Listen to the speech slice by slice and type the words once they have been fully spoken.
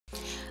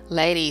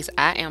Ladies,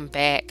 I am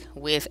back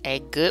with a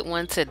good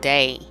one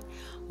today.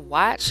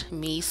 Watch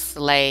me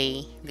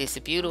slay this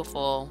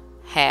beautiful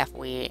half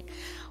wig.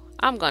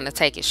 I'm going to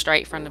take it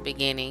straight from the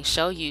beginning,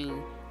 show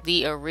you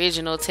the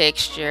original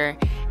texture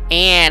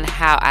and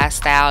how I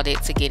styled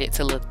it to get it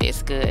to look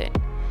this good.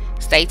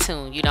 Stay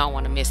tuned, you don't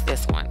want to miss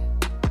this one.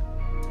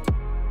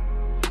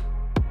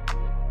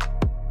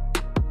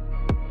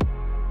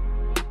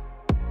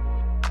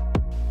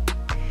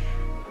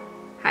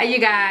 Hi you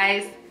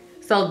guys.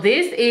 So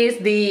this is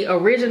the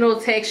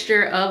original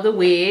texture of the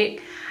wig.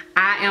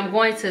 I am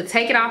going to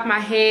take it off my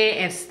head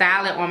and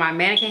style it on my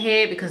mannequin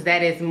head because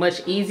that is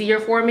much easier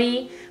for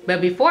me.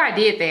 But before I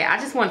did that,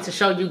 I just wanted to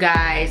show you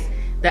guys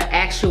the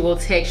actual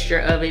texture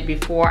of it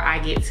before I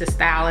get to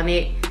styling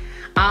it.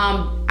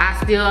 I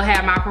still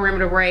have my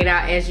perimeter braid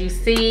out as you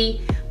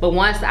see, but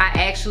once I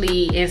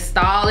actually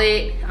install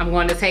it, I'm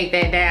going to take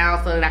that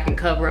down so that I can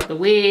cover up the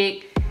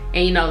wig,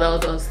 and you know,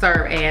 those will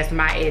serve as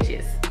my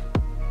edges.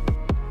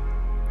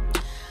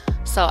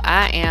 So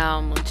I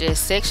am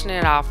just sectioning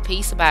it off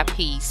piece by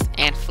piece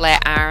and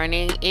flat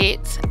ironing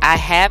it. I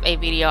have a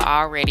video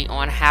already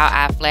on how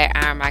I flat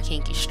iron my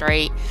kinky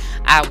straight.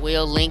 I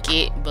will link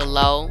it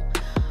below.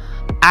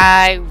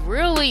 I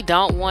really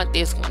don't want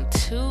this one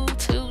too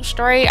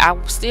straight. I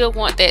still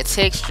want that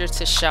texture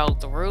to show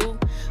through,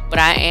 but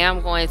I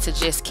am going to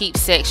just keep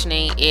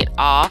sectioning it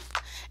off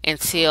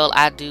until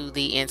I do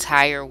the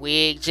entire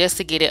wig just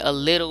to get it a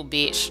little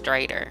bit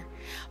straighter.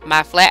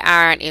 My flat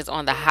iron is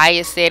on the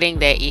highest setting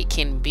that it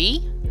can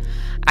be.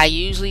 I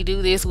usually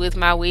do this with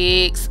my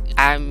wigs.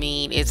 I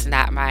mean, it's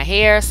not my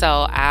hair,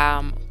 so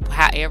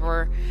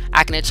however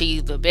I can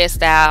achieve the best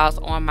styles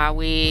on my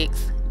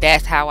wigs,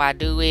 that's how I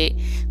do it.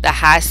 The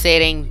high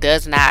setting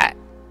does not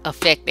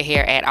affect the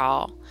hair at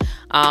all.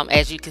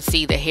 As you can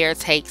see, the hair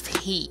takes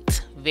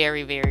heat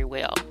very, very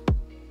well.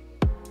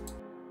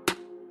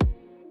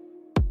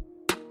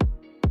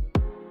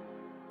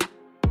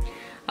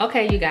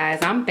 Okay, you guys,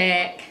 I'm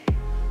back.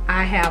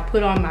 I have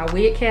put on my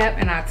wig cap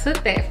and I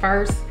took that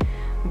first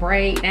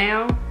braid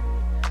down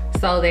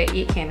so that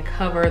it can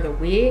cover the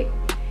wig.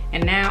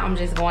 And now I'm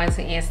just going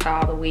to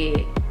install the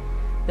wig.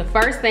 The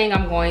first thing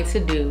I'm going to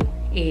do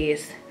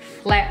is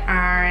flat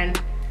iron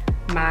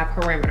my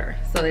perimeter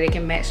so that it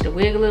can match the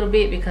wig a little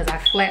bit because I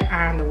flat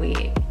ironed the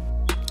wig.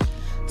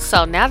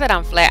 So now that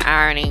I'm flat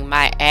ironing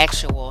my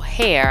actual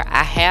hair,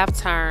 I have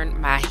turned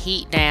my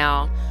heat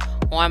down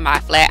on my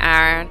flat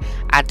iron.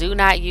 I do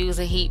not use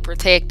a heat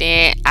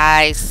protectant.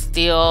 I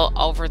still,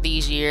 over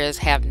these years,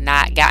 have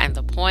not gotten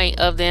the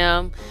point of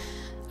them.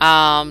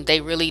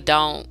 They really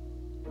don't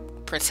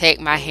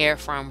protect my hair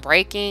from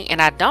breaking, and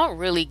I don't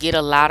really get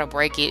a lot of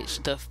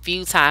breakage the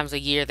few times a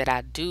year that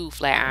I do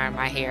flat iron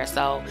my hair,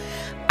 so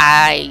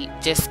I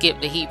just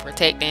skip the heat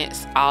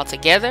protectants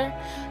altogether.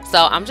 So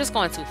I'm just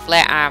going to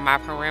flat iron my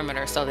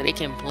perimeter so that it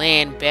can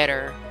blend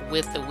better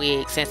with the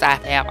wig, since I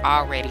have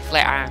already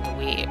flat ironed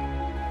the wig.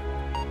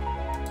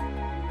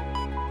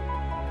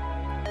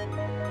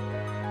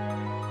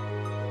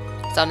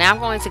 So now I'm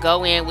going to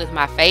go in with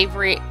my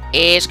favorite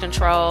edge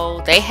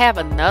control. They have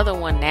another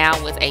one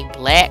now with a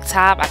black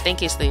top. I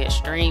think it's the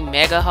Extreme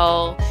Mega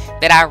Hole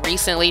that I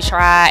recently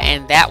tried,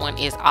 and that one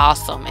is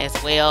awesome as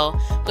well.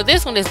 But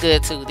this one is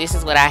good too. This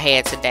is what I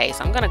had today.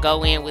 So I'm going to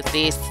go in with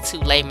this to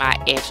lay my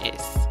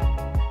edges.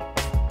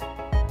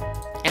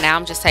 And now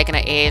I'm just taking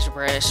an edge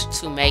brush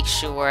to make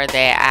sure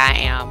that I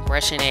am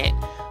brushing it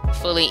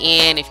fully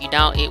in. If you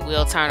don't, it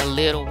will turn a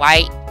little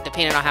white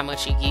depending on how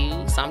much you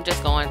use. So I'm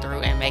just going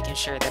through and making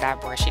sure that I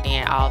brush it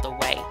in all the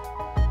way.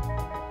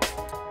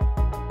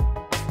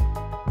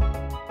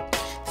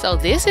 So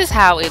this is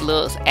how it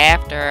looks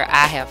after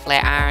I have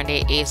flat ironed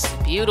it. It's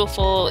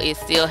beautiful. It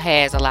still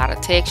has a lot of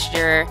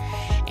texture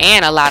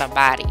and a lot of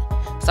body.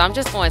 So I'm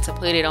just going to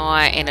put it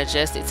on and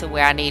adjust it to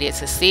where I need it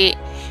to sit.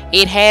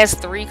 It has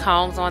 3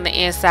 combs on the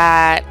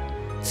inside,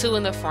 2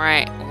 in the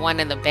front, 1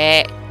 in the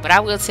back. But I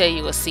will tell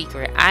you a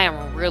secret. I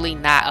am really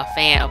not a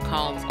fan of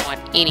combs on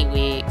any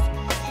wigs.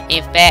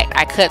 In fact,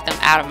 I cut them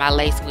out of my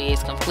lace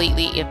wigs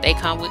completely if they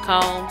come with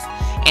combs.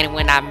 And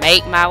when I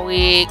make my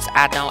wigs,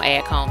 I don't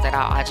add combs at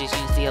all. I just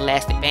use the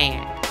elastic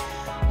band.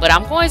 But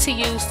I'm going to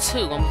use 2.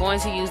 I'm going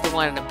to use the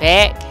one in the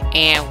back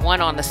and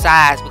 1 on the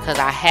sides because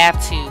I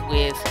have to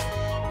with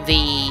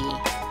the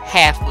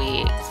half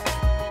wigs.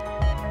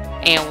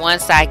 And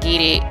once I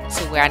get it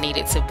to where I need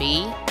it to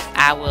be,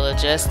 I will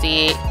adjust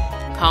it,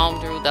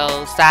 comb through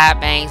those side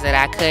bangs that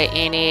I cut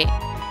in it,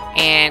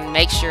 and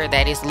make sure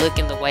that it's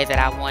looking the way that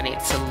I want it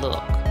to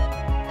look.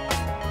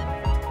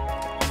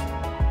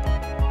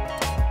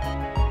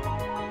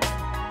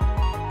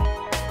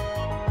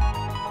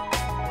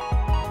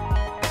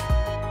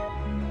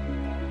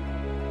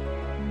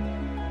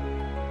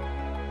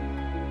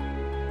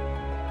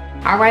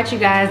 Alright you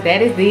guys,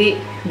 that is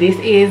it. This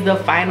is the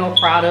final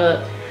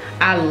product.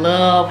 I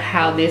love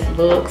how this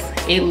looks.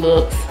 It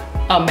looks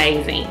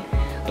amazing.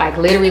 Like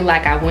literally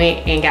like I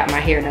went and got my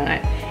hair done.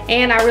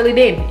 And I really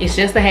did. It's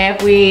just a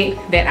half wig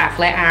that I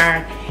flat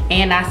ironed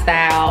and I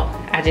styled.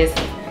 I just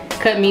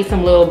cut me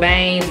some little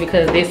bangs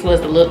because this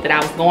was the look that I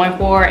was going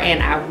for,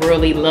 and I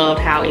really loved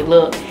how it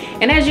looked.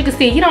 And as you can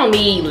see, you don't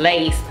need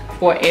lace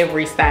for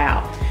every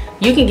style.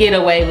 You can get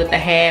away with the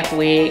half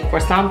wig for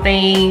some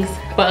things.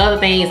 For other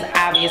things,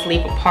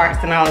 obviously for parts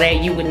and all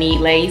that, you would need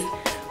lace.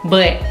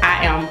 But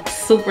I am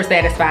super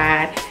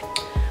satisfied.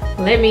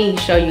 Let me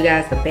show you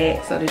guys the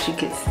back so that you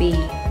can see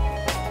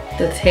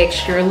the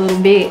texture a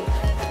little bit.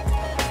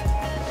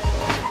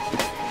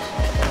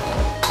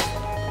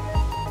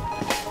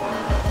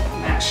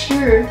 Not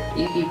sure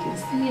if you can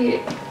see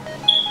it,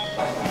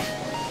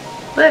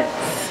 but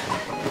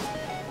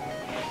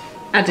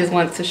I just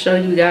wanted to show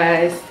you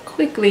guys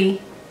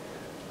quickly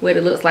what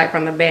it looks like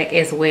from the back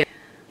as well.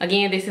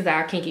 Again, this is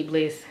our Kinky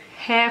Bliss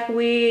half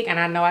wig, and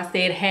I know I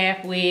said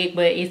half wig,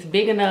 but it's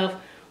big enough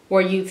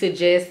for you to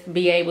just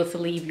be able to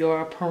leave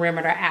your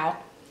perimeter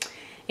out.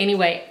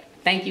 Anyway,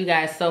 thank you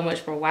guys so much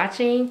for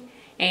watching,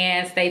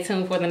 and stay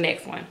tuned for the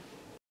next one.